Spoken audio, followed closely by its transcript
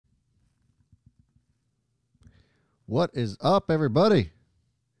What is up, everybody?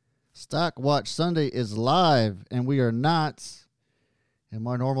 Stock Watch Sunday is live, and we are not in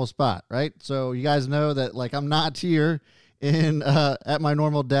my normal spot, right? So you guys know that, like, I'm not here in at my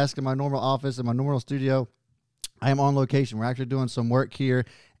normal desk, in my normal office, in my normal studio. I am on location. We're actually doing some work here,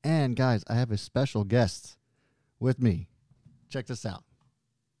 and guys, I have a special guest with me. Check this out.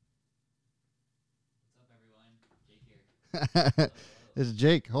 What's up, everyone? Jake here. This is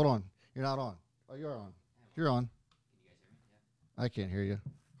Jake. Hold on. You're not on. Oh, you're on. You're on. Can you guys hear me? Yeah. I can't hear you.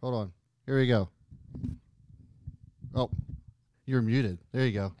 Hold on. Here we go. Oh, you're muted. There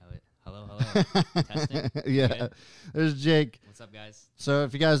you go. Hello. Testing. Yeah. Good? There's Jake. What's up, guys? So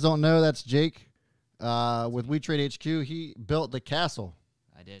if you guys don't know, that's Jake with WeTrade HQ. He built the castle.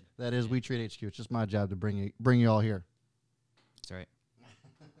 I did. That is WeTrade HQ. It's just my job to bring you all here. That's right.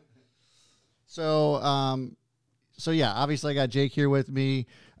 So yeah, obviously I got Jake here with me.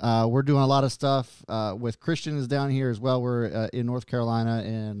 We're doing a lot of stuff with Christian is down here as well. We're in North Carolina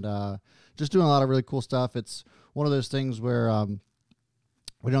and just doing a lot of really cool stuff. It's one of those things where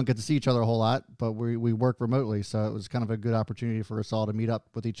we don't get to see each other a whole lot, but we work remotely. So it was kind of a good opportunity for us all to meet up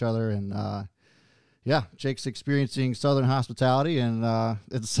with each other. And yeah, Jake's experiencing Southern hospitality, and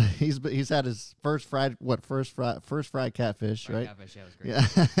he's had his first fried catfish, right? Catfish, yeah, it was great.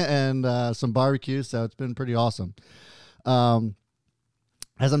 Yeah, and some barbecue. So it's been pretty awesome.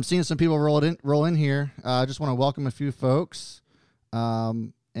 As I'm seeing some people roll in here, I just want to welcome a few folks.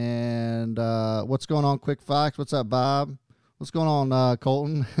 And what's going on, Quick Fox? What's up, Bob? What's going on,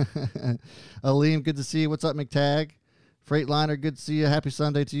 Colton? Aleem, good to see you. What's up, McTag? Freightliner, good to see you. Happy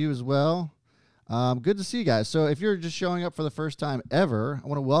Sunday to you as well. Good to see you guys. So if you're just showing up for the first time ever, I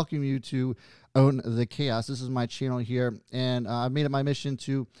want to welcome you to Own the Chaos. This is my channel here, and I've made it my mission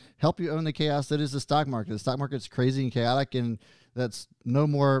to help you own the chaos that is the stock market. The stock market's crazy and chaotic, and that's no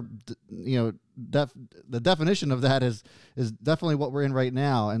more, the definition of that is definitely what we're in right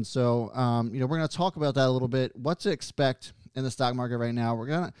now. And so, we're going to talk about that a little bit, what to expect in the stock market right now. We're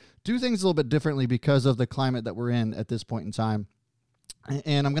going to do things a little bit differently because of the climate that we're in at this point in time.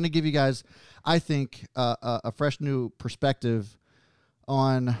 And I'm going to give you guys, I think, a fresh new perspective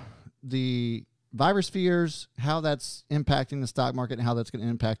on the virus fears, how that's impacting the stock market, and how that's going to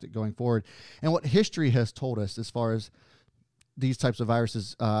impact it going forward, and what history has told us as far as these types of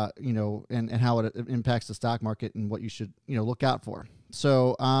viruses, and how it impacts the stock market and what you should, look out for.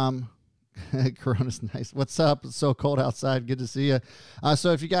 So, Corona's nice. What's up? It's so cold outside. Good to see you.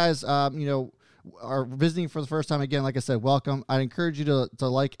 So if you guys, are visiting for the first time, again, like I said, welcome. I'd encourage you to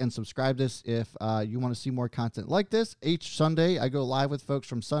like and subscribe this if you want to see more content like this. Each Sunday, I go live with folks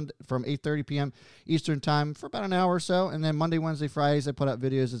from 8:30 p.m. Eastern time for about an hour or so, and then Monday, Wednesday, Fridays, I put out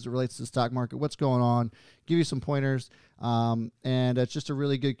videos as it relates to the stock market, what's going on, give you some pointers, and it's just a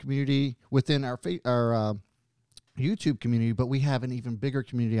really good community within our YouTube community, but we have an even bigger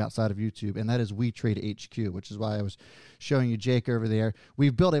community outside of YouTube, and that is WeTrade HQ, which is why I was showing you Jake over there.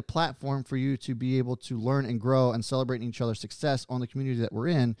 We've built a platform for you to be able to learn and grow and celebrate each other's success on the community that we're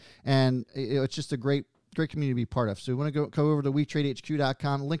in, and it's just a great community to be part of. So you want to go over to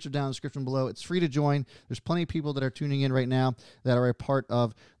WeTradeHQ.com. Links are down in the description below. It's free to join. There's plenty of people that are tuning in right now that are a part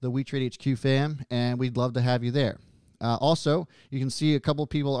of the WeTrade HQ fam, and we'd love to have you there. Also, you can see a couple of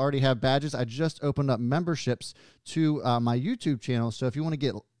people already have badges. I just opened up memberships to my YouTube channel. So if you want to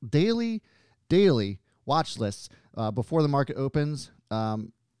get daily watch lists before the market opens,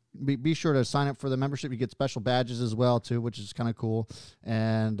 be sure to sign up for the membership. You get special badges as well too, which is kind of cool.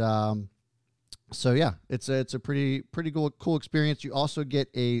 And so yeah, it's a pretty cool experience. You also get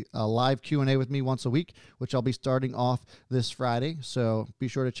a live Q&A with me once a week, which I'll be starting off this Friday. So be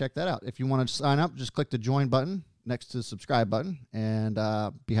sure to check that out. If you want to sign up, just click the join button next to the subscribe button, and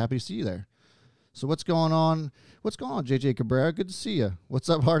be happy to see you there. So what's going on? JJ Cabrera? Good to see you. What's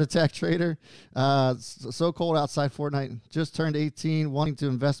up, Heart Attack Trader? So cold outside. Fortnite. Just turned 18, wanting to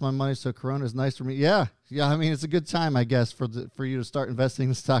invest my money, so Corona is nice for me. Yeah. I mean, it's a good time, I guess, for you to start investing in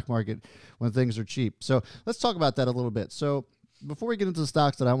the stock market when things are cheap. So let's talk about that a little bit. So before we get into the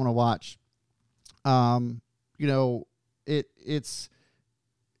stocks that I want to watch,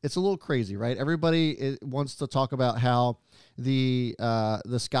 it's a little crazy, right? Everybody wants to talk about how the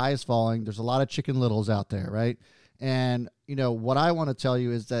sky is falling. There's a lot of Chicken Littles out there, right? And, what I want to tell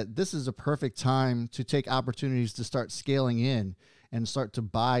you is that this is a perfect time to take opportunities to start scaling in and start to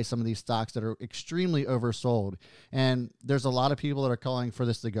buy some of these stocks that are extremely oversold. And there's a lot of people that are calling for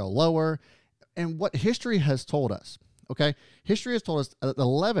this to go lower. And what history has told us, okay? History has told us that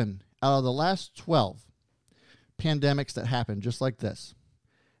 11 out of the last 12 pandemics that happened just like this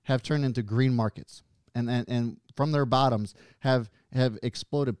have turned into green markets, and from their bottoms have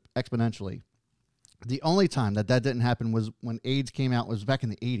exploded exponentially. The only time that that didn't happen was when AIDS came out, was back in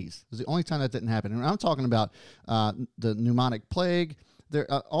the 80s. It was the only time that didn't happen. And I'm talking about the pneumonic plague,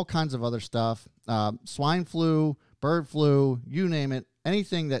 there all kinds of other stuff, swine flu, bird flu, you name it,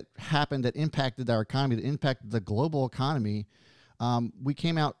 anything that happened that impacted our economy, that impacted the global economy, we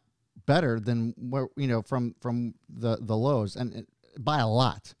came out better than where, from the lows, and by a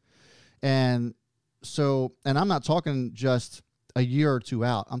lot. And so, and I'm not talking just a year or two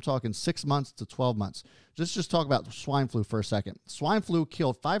out. I'm talking 6 months to 12 months. Just talk about swine flu for a second. Swine flu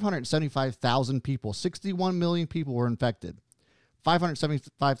killed 575,000 people. 61 million people were infected.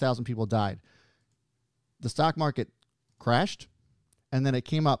 575,000 people died. The stock market crashed, and then it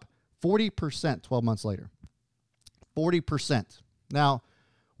came up 40% 12 months later. 40%. Now,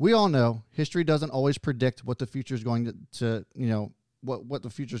 we all know history doesn't always predict what the future is going to what the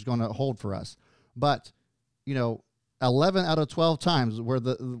future is going to hold for us. But, 11 out of 12 times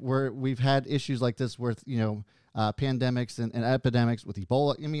where we've had issues like this with, pandemics and epidemics with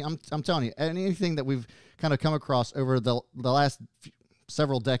Ebola. I mean, I'm telling you, anything that we've kind of come across over the last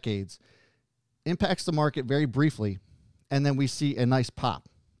several decades impacts the market very briefly, and then we see a nice pop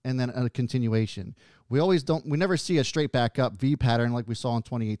and then a continuation. We never see a straight back up V pattern like we saw in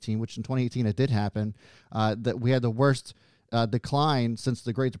 2018, which in 2018 it did happen. That we had the worst decline since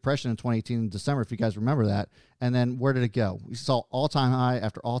the Great Depression in 2018 in December, if you guys remember that. And then where did it go? We saw all-time high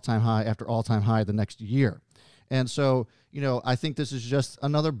after all-time high after all-time high the next year. And so, I think this is just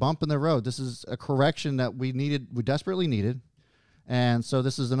another bump in the road. This is a correction that we desperately needed. And so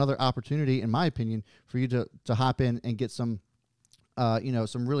this is another opportunity, in my opinion, for you to hop in and get some,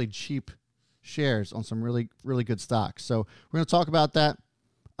 some really cheap shares on some really, really good stocks. So we're going to talk about that.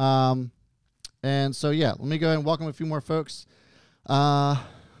 And so, yeah, let me go ahead and welcome a few more folks.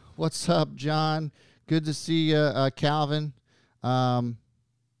 What's up, John? Good to see you, Calvin. All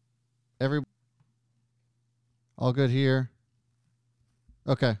good here.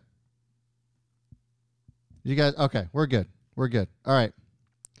 Okay. You guys, okay, we're good. We're good. All right.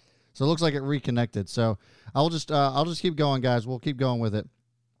 So it looks like it reconnected. So I'll just keep going, guys. We'll keep going with it.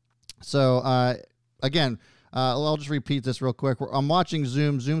 So, again, I'll just repeat this real quick. I'm watching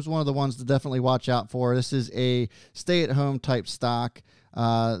Zoom. Zoom's one of the ones to definitely watch out for. This is a stay-at-home type stock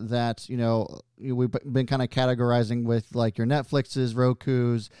that, we've been kind of categorizing with like your Netflixes,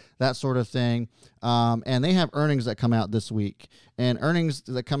 Rokus, that sort of thing. And they have earnings that come out this week. And earnings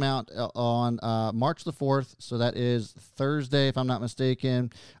that come out on March the 4th, so that is Thursday, if I'm not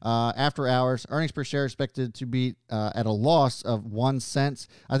mistaken, after hours. Earnings per share expected to be at a loss of 1 cent.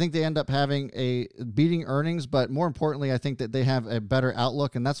 I think they end up having beating earnings, but more importantly, I think that they have a better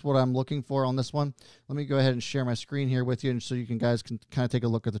outlook, and that's what I'm looking for on this one. Let me go ahead and share my screen here with you, and so you guys can kind of take a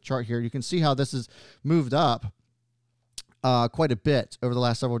look at the chart here. You can see how this has moved up quite a bit over the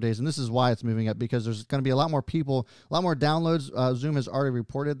last several days, and this is why it's moving up, because there's going to be a lot more people, a lot more downloads. Zoom has already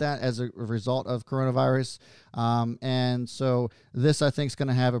reported that as a result of coronavirus, and so this, I think, is going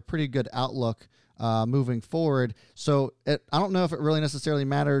to have a pretty good outlook moving forward. So I don't know if it really necessarily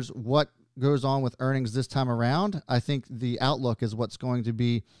matters what goes on with earnings this time around. I think the outlook is what's going to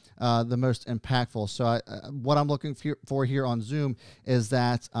be the most impactful. So what I'm looking for here on Zoom is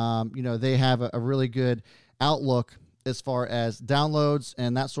that they have a really good outlook as far as downloads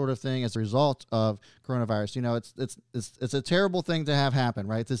and that sort of thing as a result of coronavirus. It's a terrible thing to have happen,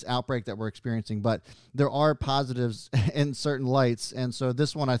 right? This outbreak that we're experiencing, but there are positives in certain lights. And so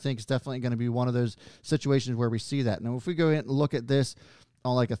this one, I think, is definitely going to be one of those situations where we see that. Now, if we go in and look at this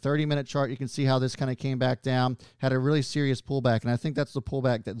on like a 30-minute chart, you can see how this kind of came back down, had a really serious pullback. And I think that's the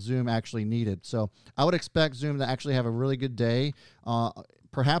pullback that Zoom actually needed. So I would expect Zoom to actually have a really good day,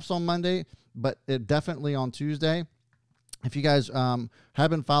 perhaps on Monday, but definitely on Tuesday. If you guys have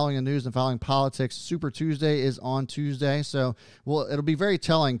been following the news and following politics, Super Tuesday is on Tuesday. So it'll be very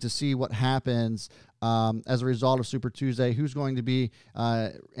telling to see what happens as a result of Super Tuesday. Who's going to be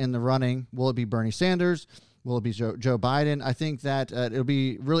in the running? Will it be Bernie Sanders? Will it be Joe Biden? I think that it'll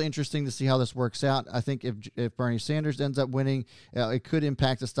be really interesting to see how this works out. I think if Bernie Sanders ends up winning, it could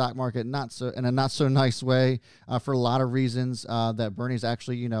impact the stock market in a not so nice way for a lot of reasons that Bernie's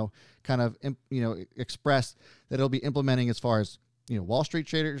actually kind of expressed that it'll be implementing as far as Wall Street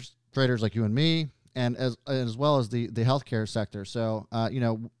traders like you and me, and as well as the healthcare sector. So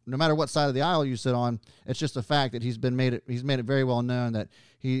no matter what side of the aisle you sit on, it's just a fact that he's made it very well known that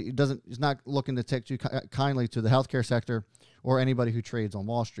he's not looking to take too kindly to the healthcare sector or anybody who trades on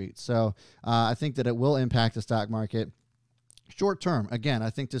Wall Street. So I think that it will impact the stock market. Short term, again, I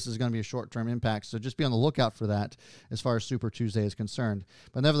think this is going to be a short term impact. So just be on the lookout for that as far as Super Tuesday is concerned.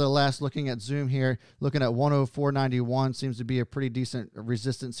 But nevertheless, looking at Zoom here, looking at 104.91 seems to be a pretty decent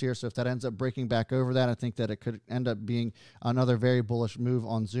resistance here. So if that ends up breaking back over that, I think that it could end up being another very bullish move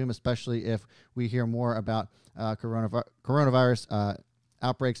on Zoom, especially if we hear more about coronavirus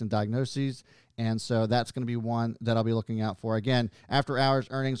outbreaks and diagnoses. And so that's going to be one that I'll be looking out for. Again, after hours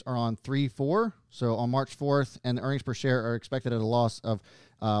earnings are on 3/4, so on March 4th, and the earnings per share are expected at a loss of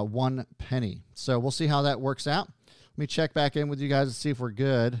 1 penny. So we'll see how that works out. Let me check back in with you guys to see if we're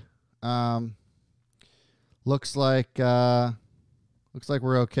good. Looks like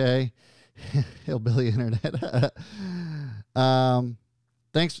we're okay. Hillbilly internet.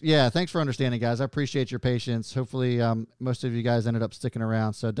 Thanks for understanding, guys. I appreciate your patience. Hopefully, most of you guys ended up sticking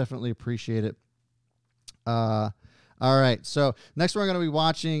around, so definitely appreciate it. All right, so next one we're going to be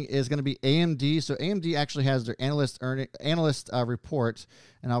watching is going to be AMD. So AMD actually has their analyst report,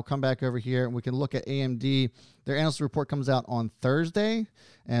 and I'll come back over here and we can look at AMD. Their analyst report comes out on Thursday,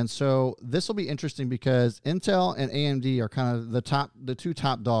 and so this will be interesting because Intel and AMD are kind of the two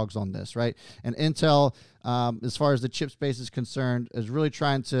top dogs on this, right? And Intel, as far as the chip space is concerned, is really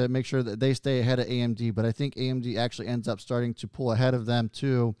trying to make sure that they stay ahead of AMD, but I think AMD actually ends up starting to pull ahead of them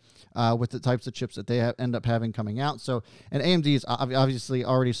too, with the types of chips that they end up having coming out. So, and AMD is obviously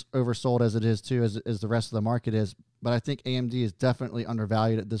already oversold as it is too, as the rest of the market is, but I think AMD is definitely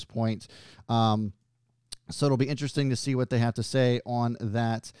undervalued at this point. So it'll be interesting to see what they have to say on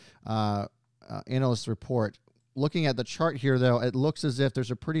that analyst report. Looking at the chart here, though, it looks as if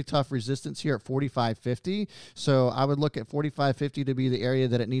there's a pretty tough resistance here at 45.50. So I would look at 45.50 to be the area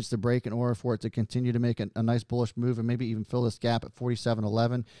that it needs to break in order for it to continue to make a nice bullish move and maybe even fill this gap at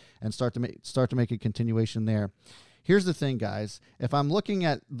 47.11 and start to make a continuation there. Here's the thing, guys. If I'm looking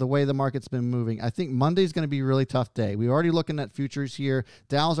at the way the market's been moving, I think Monday's going to be a really tough day. We're already looking at futures here.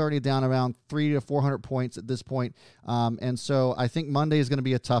 Dow's already down around 300 to 400 points at this point. And so I think Monday is going to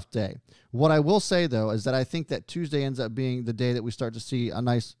be a tough day. What I will say, though, is that I think that Tuesday ends up being the day that we start to see a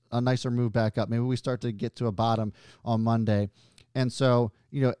nicer move back up. Maybe we start to get to a bottom on Monday. And so,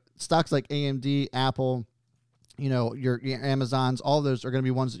 stocks like AMD, Apple, your Amazons, all those are going to be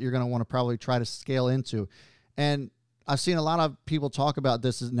ones that you're going to want to probably try to scale into. And I've seen a lot of people talk about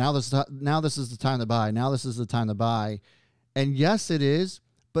this is now this is the time to buy. Now this is the time to buy. And yes, it is,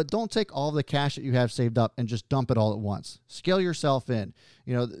 but don't take all the cash that you have saved up and just dump it all at once. Scale yourself in.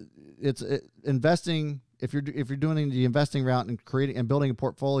 Investing. If you're doing the investing route and creating and building a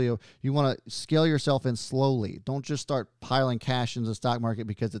portfolio, you want to scale yourself in slowly. Don't just start piling cash into the stock market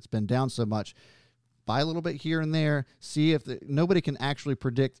because it's been down so much. Buy a little bit here and there. See if nobody can actually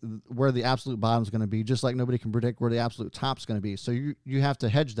predict where the absolute bottom is going to be, just like nobody can predict where the absolute top is going to be. So you have to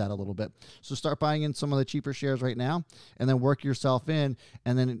hedge that a little bit. So start buying in some of the cheaper shares right now, and then work yourself in.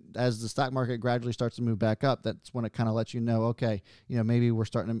 And then as the stock market gradually starts to move back up, that's when it kind of lets you know, okay, maybe we're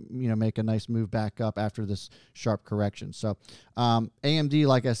starting to make a nice move back up after this sharp correction. So AMD,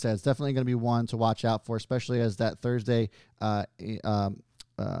 like I said, is definitely going to be one to watch out for, especially as that Thursday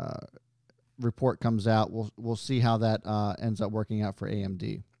report comes out. We'll see how that ends up working out for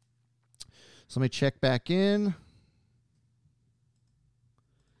AMD. So let me check back in.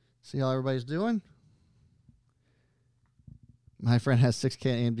 See how everybody's doing. My friend has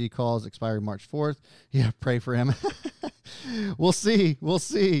 6K AMD calls expiring March 4th. Yeah, pray for him. We'll see.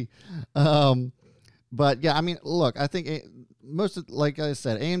 But yeah, I mean, look, I think like I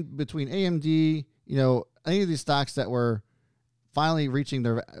said, between AMD, any of these stocks that were finally reaching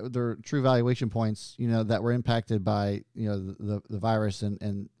their true valuation points, that were impacted by, the virus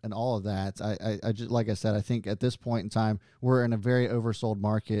and all of that. I just, like I said, I think at this point in time, we're in a very oversold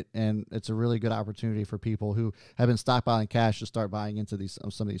market, and it's a really good opportunity for people who have been stockpiling cash to start buying into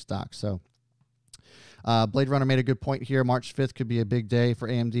some of these stocks. So Blade Runner made a good point here. March 5th could be a big day for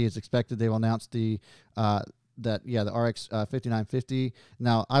AMD. It's expected they will announce the RX 5950.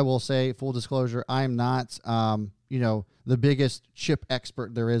 Now, I will say, full disclosure, I am not, the biggest chip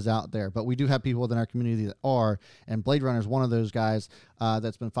expert there is out there, but we do have people within our community that are, and Blade Runner is one of those guys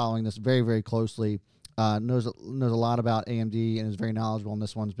that's been following this very, very closely, knows a lot about AMD and is very knowledgeable on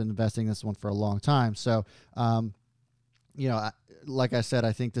this one, has been investing in this one for a long time. So, like I said,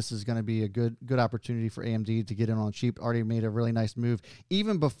 I think this is going to be a good opportunity for AMD to get in on cheap. Already made a really nice move.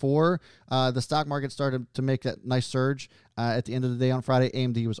 Even before the stock market started to make that nice surge at the end of the day on Friday,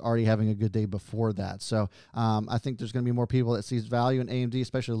 AMD was already having a good day before that. So I think there's going to be more people that sees value in AMD,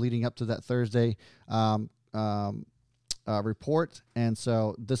 especially leading up to that Thursday report. And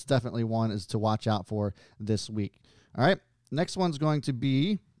so this definitely one is to watch out for this week. All right. Next one's going to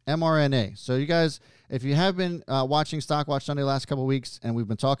be mRNA. So you guys, if you have been watching Stock Watch Sunday the last couple of weeks, and we've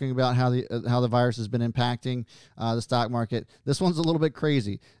been talking about how the virus has been impacting the stock market, this one's a little bit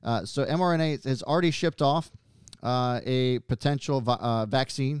crazy. So mRNA has already shipped off a potential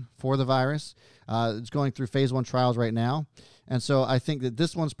vaccine for the virus. It's going through phase 1 trials right now. And so I think that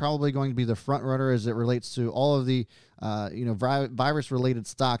this one's probably going to be the front runner as it relates to all of the virus-related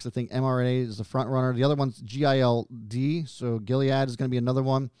stocks. I think mRNA is the front runner. The other one's GILD, so Gilead is going to be another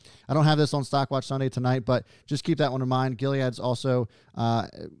one. I don't have this on Stock Watch Sunday tonight, but just keep that one in mind. Gilead's also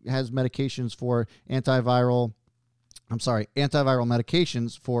has medications for antiviral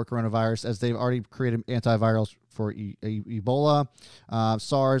medications for coronavirus, as they've already created antivirals for Ebola,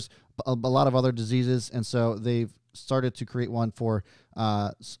 SARS, a lot of other diseases. And so they've started to create one for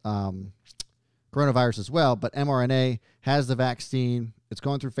coronavirus as well. But mRNA has the vaccine. It's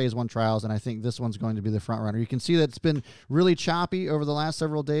going through phase 1 trials, and I think this one's going to be the front runner. You can see that it's been really choppy over the last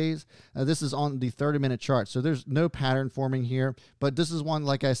several days. This is on the 30-minute chart, so there's no pattern forming here. But this is one,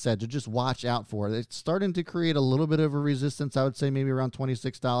 like I said, to just watch out for. It's starting to create a little bit of a resistance. I would say maybe around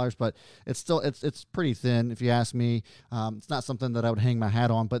 $26, but it's still it's pretty thin if you ask me. It's not something that I would hang my hat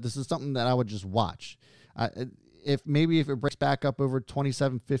on, but this is something that I would just watch. If it breaks back up over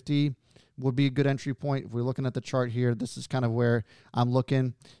 27.50. Would be a good entry point. If we're looking at the chart here, this is kind of where I'm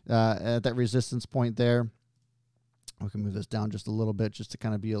looking at that resistance point there. We can move this down just a little bit just to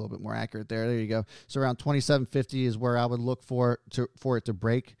kind of be a little bit more accurate there. There you go. So around 27.50 is where I would look for it to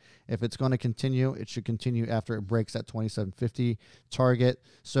break. If it's going to continue, it should continue after it breaks that 27.50 target.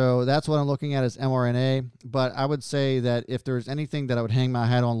 So that's what I'm looking at as mRNA. But I would say that if there's anything that I would hang my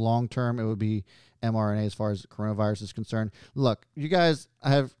hat on long term, it would be mRNA as far as coronavirus is concerned. Look, you guys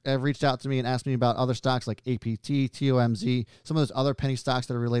have reached out to me and asked me about other stocks like APT, TOMZ, some of those other penny stocks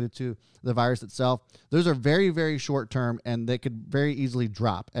that are related to the virus itself. Those are very, very short term, and they could very easily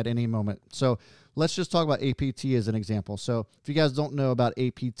drop at any moment. So let's just talk about APT as an example. So if you guys don't know about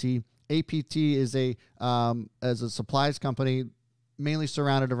APT, APT is a supplies company mainly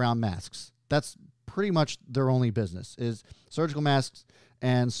surrounded around masks. That's pretty much their only business is surgical masks.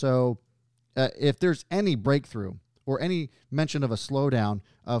 And so if there's any breakthrough or any mention of a slowdown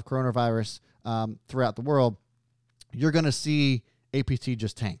of coronavirus throughout the world, you're going to see APT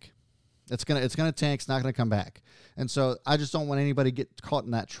just tank. It's going to tank. It's not going to come back. And so I just don't want anybody to get caught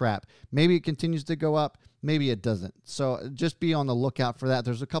in that trap. Maybe it continues to go up. Maybe it doesn't. So just be on the lookout for that.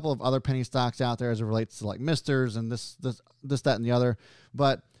 There's a couple of other penny stocks out there as it relates to like Misters and this, that, and the other.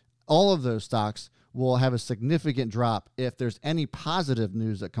 But all of those stocks will have a significant drop if there's any positive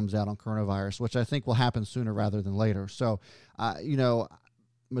news that comes out on coronavirus, which I think will happen sooner rather than later. So, Moderna,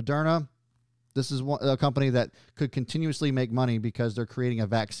 this is a company that could continuously make money because they're creating a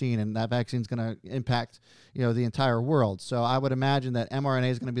vaccine, and that vaccine is going to impact, the entire world. So I would imagine that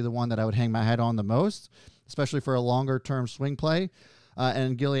mRNA is going to be the one that I would hang my head on the most, especially for a longer-term swing play,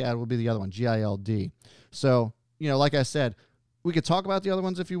 and Gilead will be the other one, GILD. So, like I said, we could talk about the other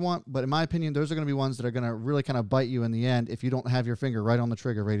ones if you want, but in my opinion, those are going to be ones that are going to really kind of bite you in the end if you don't have your finger right on the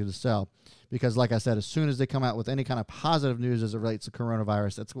trigger ready to sell. Because like I said, as soon as they come out with any kind of positive news as it relates to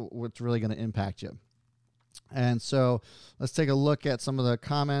coronavirus, that's what's really going to impact you. And so let's take a look at some of the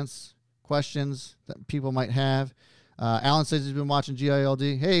comments, questions that people might have. Alan says he's been watching GILD.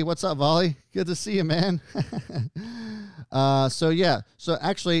 Hey, what's up, Volley? Good to see you, man. So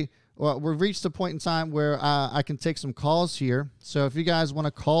actually, well, we've reached a point in time where I can take some calls here. So if you guys want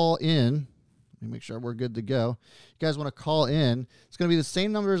to call in, let me make sure we're good to go. If you guys want to call in, it's going to be the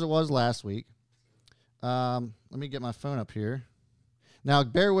same number as it was last week. Let me get my phone up here. Now,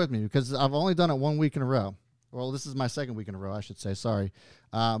 bear with me because I've only done it 1 week in a row. Well, this is my second week in a row, I should say. Sorry.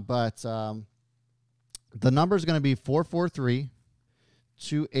 But the number is going to be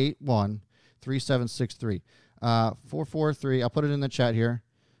 443-281-3763. 443, I'll put it in the chat here.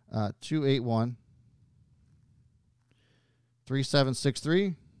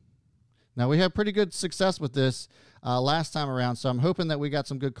 281-3763. Now, we had pretty good success with this last time around, so I'm hoping that we got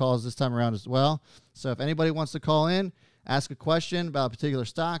some good calls this time around as well. So if anybody wants to call in, ask a question about a particular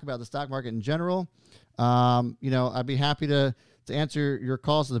stock, about the stock market in general, I'd be happy to answer your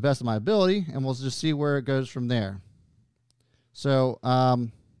calls to the best of my ability, and we'll just see where it goes from there. So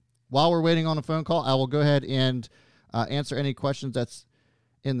while we're waiting on a phone call, I will go ahead and answer any questions that's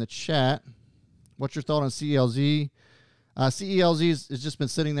in the chat. What's your thought on CELZ? CELZ has just been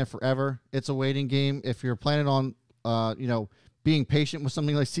sitting there forever. It's a waiting game. If you're planning on, being patient with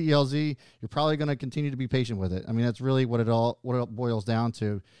something like CELZ, you're probably going to continue to be patient with it. I mean, that's really what it boils down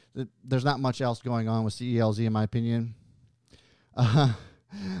to. There's not much else going on with CELZ, in my opinion.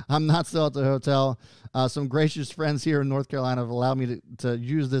 I'm not still at the hotel. Some gracious friends here in North Carolina have allowed me to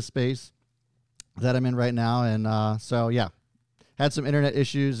use this space that I'm in right now. And so, yeah, had some internet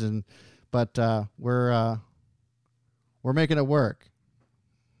issues, but we're making it work.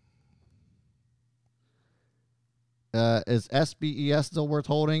 Is SBES still worth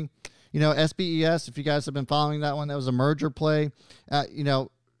holding? SBES, if you guys have been following that one, that was a merger play.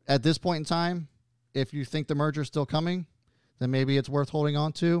 At this point in time, if you think the merger is still coming, then maybe it's worth holding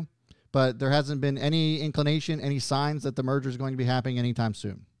on to. But there hasn't been any inclination, any signs that the merger is going to be happening anytime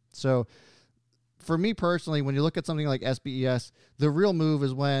soon. So for me personally, when you look at something like SBES, the real move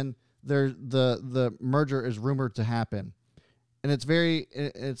is when the merger is rumored to happen. And it's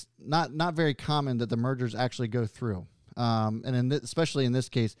not very common that the mergers actually go through. And especially in this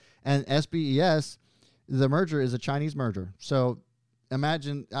case, and SBES, the merger is a Chinese merger. So I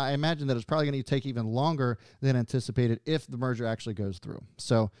imagine that it's probably going to take even longer than anticipated if the merger actually goes through.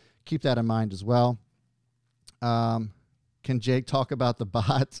 So keep that in mind as well. Can Jake talk about the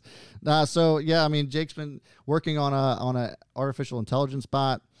bots? So yeah, I mean, Jake's been working on a artificial intelligence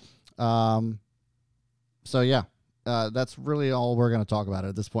bot. So yeah, that's really all we're going to talk about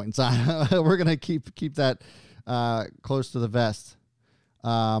at this point in time. We're going to keep that close to the vest.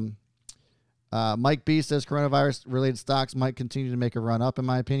 Mike B says coronavirus related stocks might continue to make a run up, in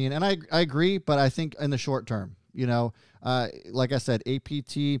my opinion. And I agree, but I think in the short term, like I said,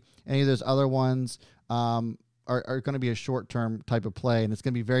 APT, any of those other ones, are going to be a short term type of play, and it's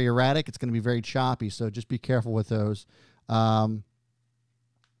going to be very erratic. It's going to be very choppy. So just be careful with those.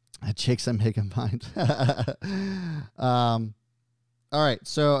 Jake's I'm making mind. All right.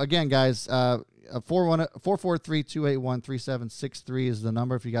 So again, guys, 443-281-3763 is the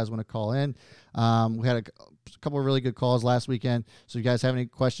number if you guys want to call in. We had a couple of really good calls last weekend. So if you guys have any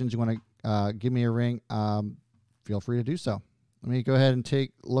questions, you want to give me a ring, feel free to do so. Let me go ahead and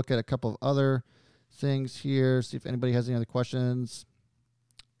take a look at a couple of other things here, see if anybody has any other questions.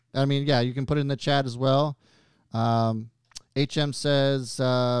 I mean, yeah, you can put it in the chat as well. HM says,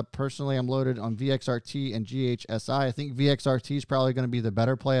 personally, I'm loaded on VXRT and GHSI. I think VXRT is probably going to be the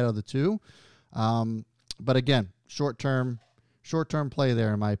better play out of the two. But again, short-term play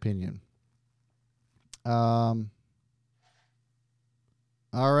there, in my opinion. All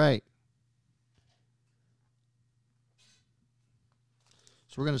right.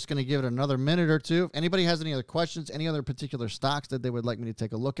 So we're just going to give it another minute or two. If anybody has any other questions, any other particular stocks that they would like me to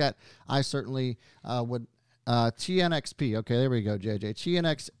take a look at, I certainly would. TNXP. Okay, there we go,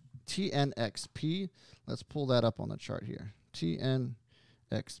 JJ. TNXP. Let's pull that up on the chart here. TNXP.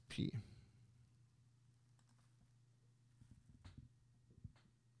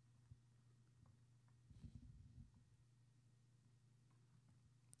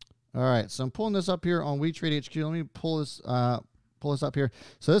 All right, so I'm pulling this up here on WeTrade HQ. Let me pull this up here.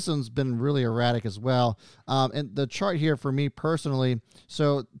 So this one's been really erratic as well. And the chart here for me personally,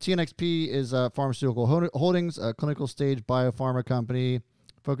 so TNXP is Pharmaceutical Holdings, a clinical stage biopharma company,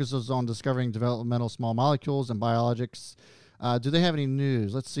 focuses on discovering developmental small molecules and biologics. Do they have any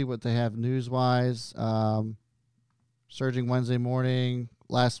news? Let's see what they have news-wise. Surging Wednesday morning,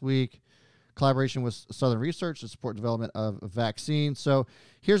 last week. Collaboration with Southern Research to support development of a vaccine. So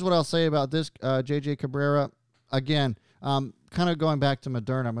here's what I'll say about this, JJ Cabrera. Again, kind of going back to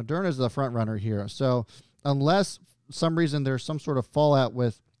Moderna. Moderna is the front runner here. So unless some reason there's some sort of fallout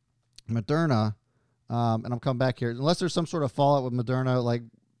with Moderna, and I'm coming back here, unless there's some sort of fallout with Moderna, like,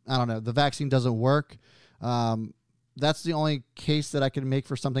 I don't know, the vaccine doesn't work, that's the only case that I can make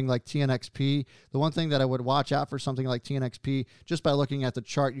for something like TNXP. The one thing that I would watch out for something like TNXP, just by looking at the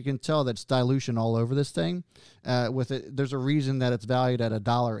chart, you can tell that it's dilution all over this thing. With it, there's a reason that it's valued at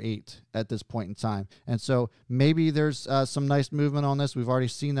 $1.08 at this point in time. And so maybe there's some nice movement on this. We've already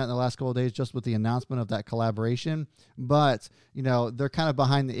seen that in the last couple of days just with the announcement of that collaboration. But, they're kind of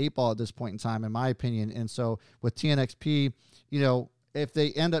behind the eight ball at this point in time, in my opinion. And so with TNXP, if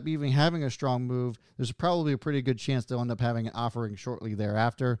they end up even having a strong move, there's probably a pretty good chance they'll end up having an offering shortly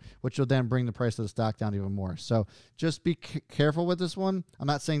thereafter, which will then bring the price of the stock down even more. So just be careful with this one. I'm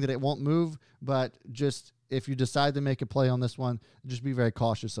not saying that it won't move, but just if you decide to make a play on this one, just be very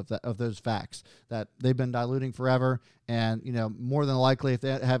cautious of those facts that they've been diluting forever. And, more than likely, if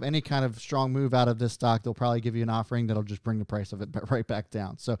they have any kind of strong move out of this stock, they'll probably give you an offering that'll just bring the price of it right back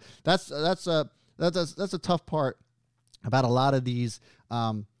down. So that's a tough part about a lot of these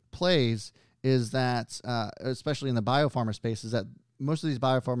plays, is that, especially in the biopharma space, is that most of these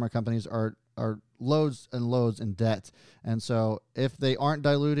biopharma companies are loads and loads in debt. And so if they aren't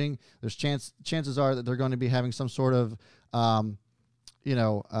diluting, there's chances are that they're going to be having some sort of,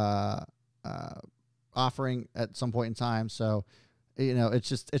 offering at some point in time. So it's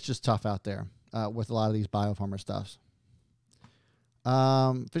just tough out there with a lot of these biopharma stuffs.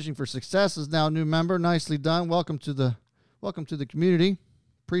 Fishing for Success is now a new member. Nicely done. Welcome to the community.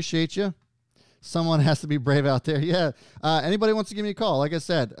 Appreciate you. Someone has to be brave out there. Yeah. Anybody wants to give me a call? Like I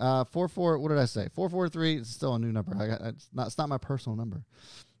said, 44. What did I say? 443. It's still a new number. It's not my personal number.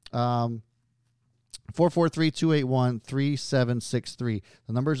 443-281-3763.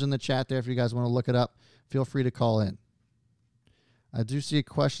 The number's in the chat there. If you guys want to look it up, feel free to call in. I do see a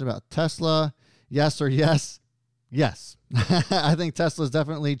question about Tesla. Yes or yes? Yes. I think Tesla is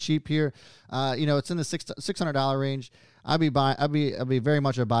definitely cheap here. It's in the $600 range. I'd be very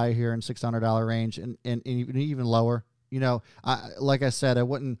much a buy here in $600 range and even lower. Like I said, I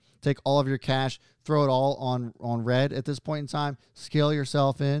wouldn't take all of your cash, throw it all on red at this point in time. Scale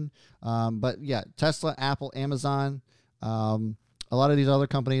yourself in. But yeah, Tesla, Apple, Amazon, a lot of these other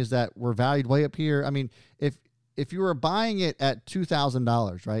companies that were valued way up here. I mean, if you were buying it at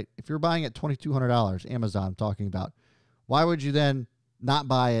 $2,000, right? If you're buying it at $2,200, Amazon I'm talking about, why would you then not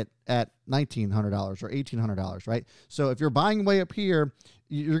buy it at $1,900 or $1,800, right? So if you're buying way up here,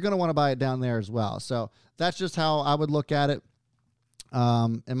 you're going to want to buy it down there as well. So that's just how I would look at it.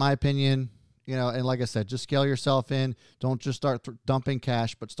 In my opinion, and like I said, just scale yourself in. Don't just start dumping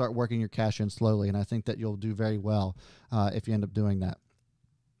cash, but start working your cash in slowly. And I think that you'll do very well if you end up doing that.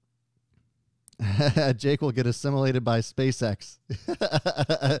 Jake will get assimilated by SpaceX.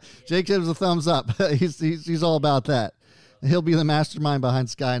 Jake gives a thumbs up. He's all about that. He'll be the mastermind behind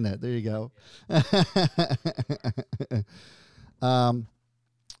Skynet. There you go.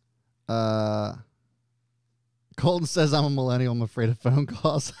 Colton says I'm a millennial. I'm afraid of phone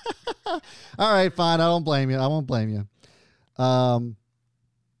calls. All right, fine. I don't blame you. I won't blame you.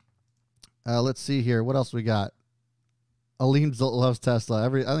 Let's see here. What else we got? Aline loves Tesla.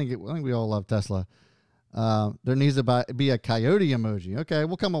 I think we all love Tesla. There needs to be a coyote emoji. Okay,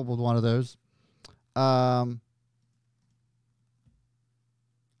 we'll come up with one of those.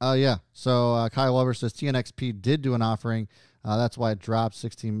 Yeah. So Kyle Weber says TNXP did do an offering. That's why it dropped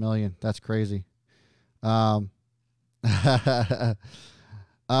 16 million. That's crazy.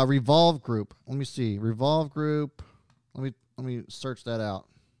 Revolve Group. Let me see. Revolve Group. Let me search that out.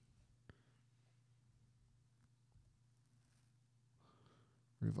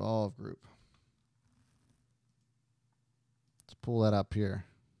 Revolve Group. Let's pull that up here.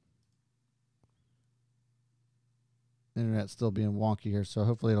 Internet's still being wonky here, so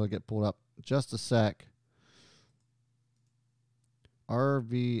hopefully it'll get pulled up. Just a sec.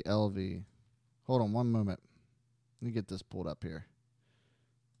 RVLV. Hold on one moment. Let me get this pulled up here.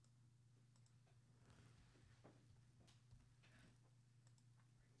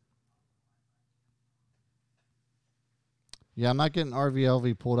 Yeah, I'm not getting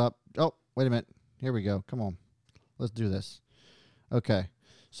RVLV pulled up. Oh, wait a minute. Here we go. Come on. Let's do this. Okay.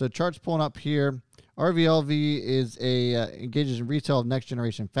 So chart's pulling up here. RVLV is engages in retail of next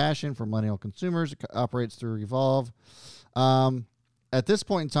generation fashion for millennial consumers. It operates through Revolve. At this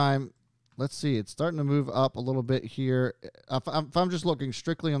point in time, let's see. It's starting to move up a little bit here. If I'm just looking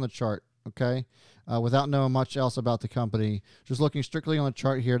strictly on the chart, okay, without knowing much else about the company, just looking strictly on the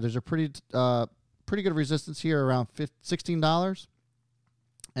chart here, there's a pretty good resistance here around $16.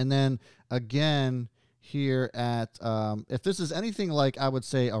 And then again here at, if this is anything like, I would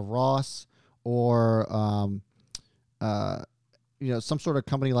say a Ross or, some sort of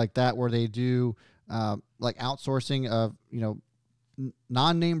company like that where they do like outsourcing of,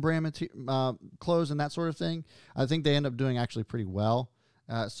 non-name brand clothes and that sort of thing, I think they end up doing actually pretty well.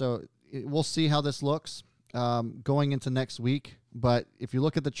 So we'll see how this looks going into next week. But if you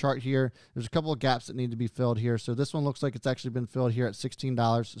look at the chart here, there's a couple of gaps that need to be filled here. So this one looks like it's actually been filled here at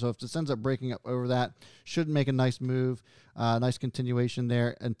 $16. So if this ends up breaking up over that, should make a nice move, nice continuation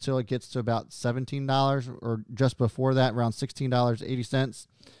there until it gets to about $17 or just before that, around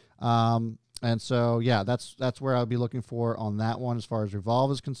 $16.80. And so, yeah, that's where I'll be looking for on that one as far as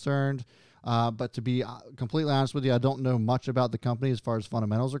Revolve is concerned. But to be completely honest with you, I don't know much about the company as far as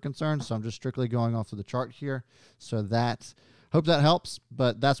fundamentals are concerned. So I'm just strictly going off of the chart here. So that... hope that helps,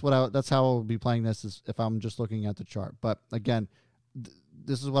 but that's how I would be playing this is if I'm just looking at the chart. But again,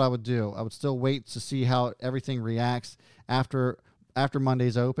 this is what I would do. I would still wait to see how everything reacts after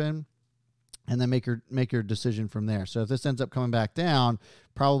Monday's open, and then make your decision from there. So if this ends up coming back down,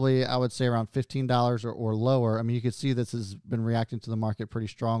 probably I would say around $15 or lower. I mean, you can see this has been reacting to the market pretty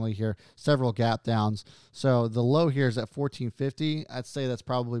strongly here. Several gap downs. So the low here is at $14.50. I'd say that's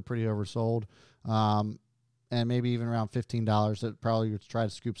probably pretty oversold. And maybe even around $15, that probably would try to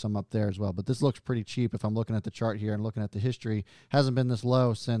scoop some up there as well. But this looks pretty cheap if I'm looking at the chart here and looking at the history. Hasn't been this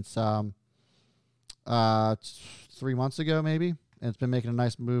low since 3 months ago, maybe. and it's been making a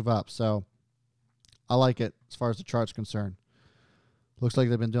nice move up. So I like it as far as the chart's concerned. Looks like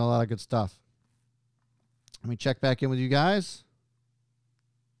they've been doing a lot of good stuff. Let me check back in with you guys.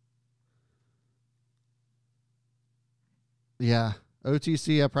 Yeah,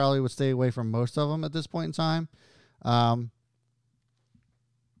 OTC, I probably would stay away from most of them at this point in time.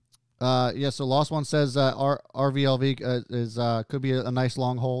 Yeah, so Lost One says RVLV is could be a nice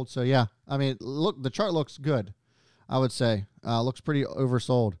long hold. So yeah, I mean, look, the chart looks good. I would say looks pretty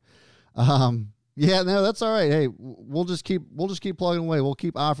oversold. Yeah, no, that's all right. Hey, we'll just keep plugging away. We'll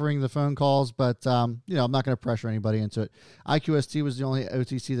keep offering the phone calls, but I'm not going to pressure anybody into it. IQST was the only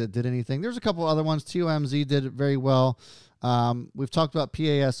OTC that did anything. There's a couple other ones. TOMZ did it very well. We've talked about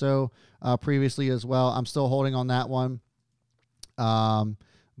PASO previously as well. I'm still holding on that one.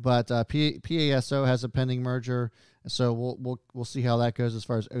 But PASO has a pending merger, so we'll see how that goes as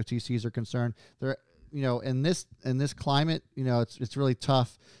far as OTCs are concerned. There, in this climate, it's really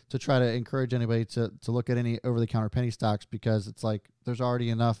tough to try to encourage anybody to look at any over-the-counter penny stocks, because it's like there's already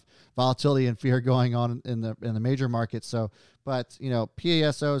enough volatility and fear going on in the major markets. So, but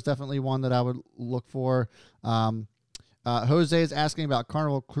PASO is definitely one that I would look for. Jose is asking about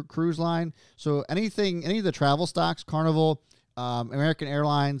Carnival Cruise Line. So any of the travel stocks, Carnival, American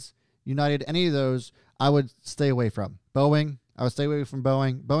Airlines, United, any of those, I would stay away from. Boeing, I would stay away from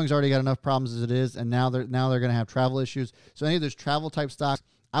Boeing. Boeing's already got enough problems as it is, and now they're going to have travel issues. So any of those travel type stocks,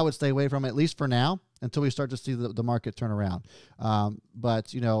 I would stay away from, at least for now, until we start to see the market turn around.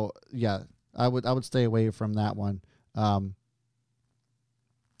 But yeah, I would stay away from that one.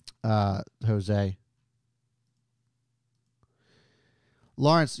 Jose.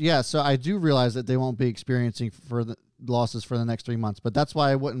 Lawrence, yeah, so I do realize that they won't be experiencing losses for the next 3 months, but that's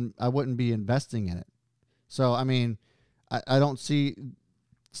why I wouldn't be investing in it. So I mean, I don't see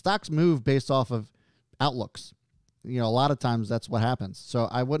stocks move based off of outlooks. A lot of times that's what happens. So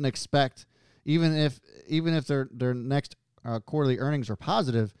I wouldn't expect, even if their next quarterly earnings are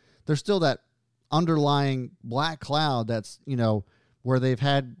positive, there's still that underlying black cloud that's where they've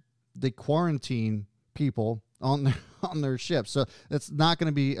had the quarantine people on their ship. So it's not going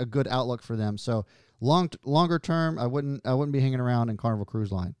to be a good outlook for them. So longer term, I wouldn't be hanging around in Carnival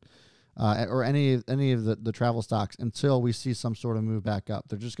Cruise Line or any of the travel stocks until we see some sort of move back up.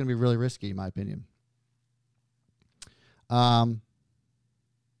 They're just going to be really risky, in my opinion. Yeah,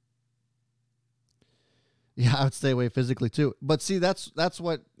 I would stay away physically too. But see, that's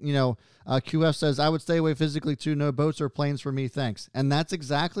what QF says. I would stay away physically too. No boats or planes for me, thanks. And that's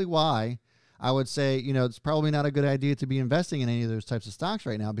exactly why I would say, it's probably not a good idea to be investing in any of those types of stocks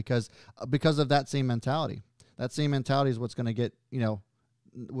right now, because of that same mentality. That same mentality is what's going to get,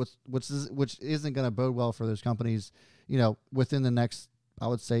 which isn't going to bode well for those companies, within the next, I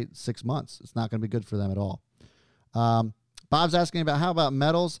would say, 6 months. It's not going to be good for them at all. Bob's asking about how about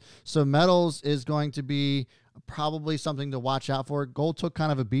metals. So metals is going to be probably something to watch out for. Gold took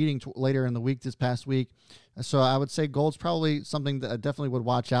kind of a beating later in the week, this past week. So I would say gold's probably something that I definitely would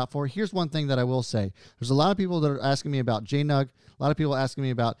watch out for. Here's one thing that I will say. There's a lot of people that are asking me about JNUG, a lot of people asking me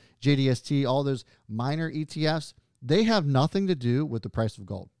about JDST, all those minor ETFs. They have nothing to do with the price of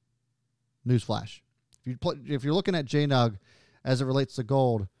gold. Newsflash. If you're looking at JNUG as it relates to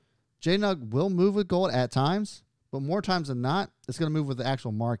gold, JNUG will move with gold at times, but more times than not, it's going to move with the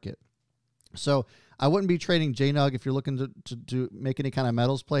actual market. So I wouldn't be trading JNUG if you're looking to make any kind of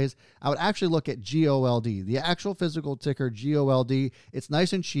metals plays. I would actually look at GOLD, the actual physical ticker GOLD. It's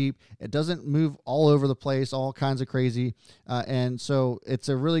nice and cheap. It doesn't move all over the place, all kinds of crazy. And so it's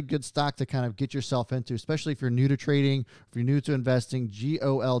a really good stock to kind of get yourself into, especially if you're new to trading, if you're new to investing.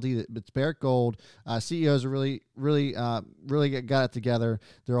 GOLD, it's Barrick Gold. CEOs are really got it together.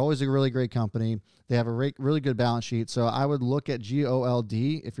 They're always a really great company. They have a really good balance sheet. So I would look at GOLD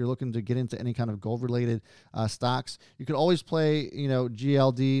if you're looking to get into any kind of gold-related stocks. You could always play,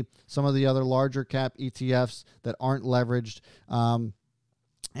 GLD, some of the other larger cap ETFs that aren't leveraged,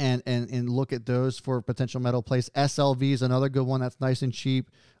 and look at those for potential metal plays. SLV is another good one that's nice and cheap.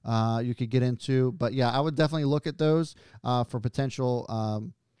 You could get into. But yeah, I would definitely look at those for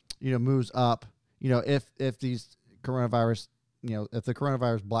potential, moves up. If these coronavirus, if the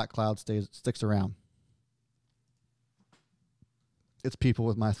coronavirus black cloud sticks around. It's people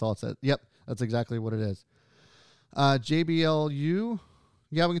with my thoughts. Yep, that's exactly what it is. JBLU.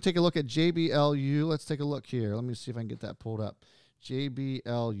 Yeah, we can take a look at JBLU. Let's take a look here. Let me see if I can get that pulled up.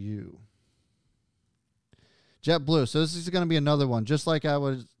 JBLU. JetBlue. So this is going to be another one, just like I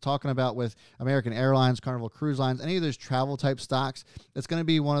was talking about with American Airlines, Carnival Cruise Lines, any of those travel type stocks. It's going to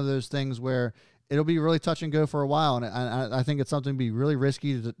be one of those things where it'll be really touch and go for a while, and I think it's something to be really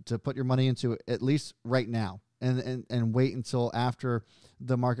risky to put your money into, at least right now. and wait until after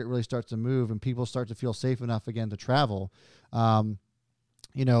the market really starts to move and people start to feel safe enough again to travel,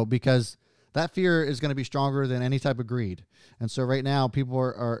 because that fear is going to be stronger than any type of greed. And so right now people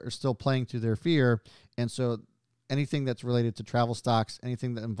are still playing to their fear. And so anything that's related to travel stocks,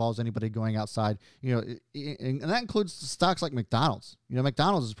 anything that involves anybody going outside, and that includes stocks like McDonald's.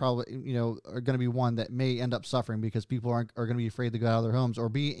 McDonald's is probably, are going to be one that may end up suffering because people are going to be afraid to go out of their homes or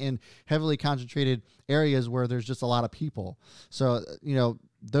be in heavily concentrated areas where there's just a lot of people. So,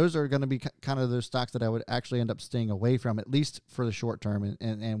 those are going to be kind of those stocks that I would actually end up staying away from, at least for the short term,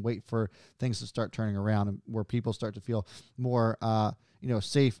 and wait for things to start turning around and where people start to feel more,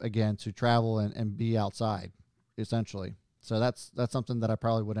 safe again to travel and be outside, essentially. So that's something that I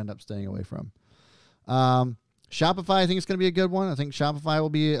probably would end up staying away from. Shopify, I think it's going to be a good one. I think Shopify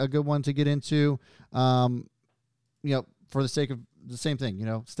will be a good one to get into, for the sake of the same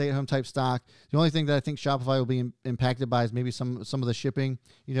thing, stay-at-home type stock. The only thing that I think Shopify will be impacted by is maybe some of the shipping.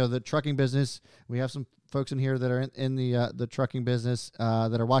 The trucking business. We have some folks in here that are in the trucking business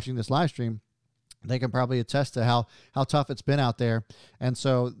that are watching this live stream. They can probably attest to how tough it's been out there, and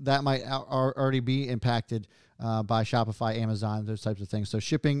so that might already be impacted by Shopify, Amazon, those types of things. So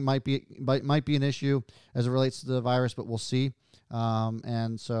shipping might be an issue as it relates to the virus, but we'll see. But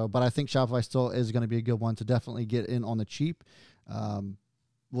I think Shopify still is going to be a good one to definitely get in on the cheap.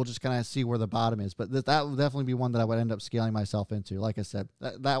 We'll just kind of see where the bottom is, but that would definitely be one that I would end up scaling myself into. Like I said,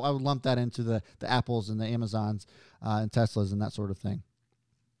 that I would lump that into the Apples and the Amazons and Teslas and that sort of thing.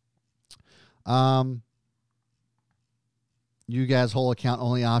 You guys whole account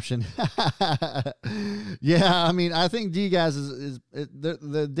only option. Yeah, I mean, I think DGAS is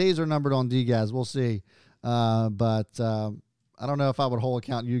the days are numbered on DGAS. We'll see, but I don't know if I would whole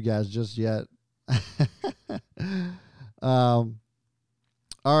account you guys just yet.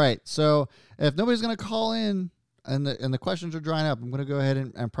 All right, so if nobody's going to call in and the questions are drying up, I'm going to go ahead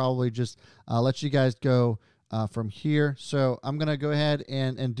and probably just let you guys go from here. So I'm going to go ahead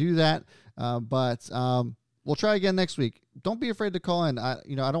and do that, but we'll try again next week. Don't be afraid to call in. I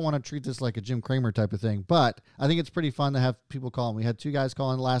don't want to treat this like a Jim Cramer type of thing, but I think it's pretty fun to have people call in. We had 2 guys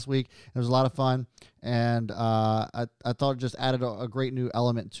call in last week. It was a lot of fun, and I thought it just added a great new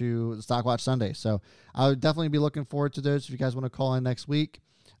element to the Stock Watch Sunday. So I would definitely be looking forward to those if you guys want to call in next week.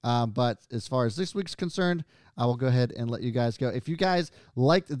 But as far as this week's concerned, I will go ahead and let you guys go. If you guys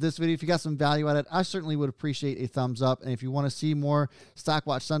liked this video, if you got some value out of it, I certainly would appreciate a thumbs up. And if you want to see more Stock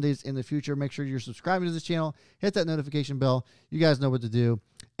Watch Sundays in the future, make sure you're subscribing to this channel. Hit that notification bell. You guys know what to do.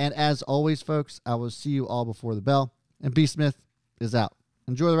 And as always, folks, I will see you all before the bell. And B. Smith is out.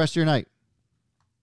 Enjoy the rest of your night.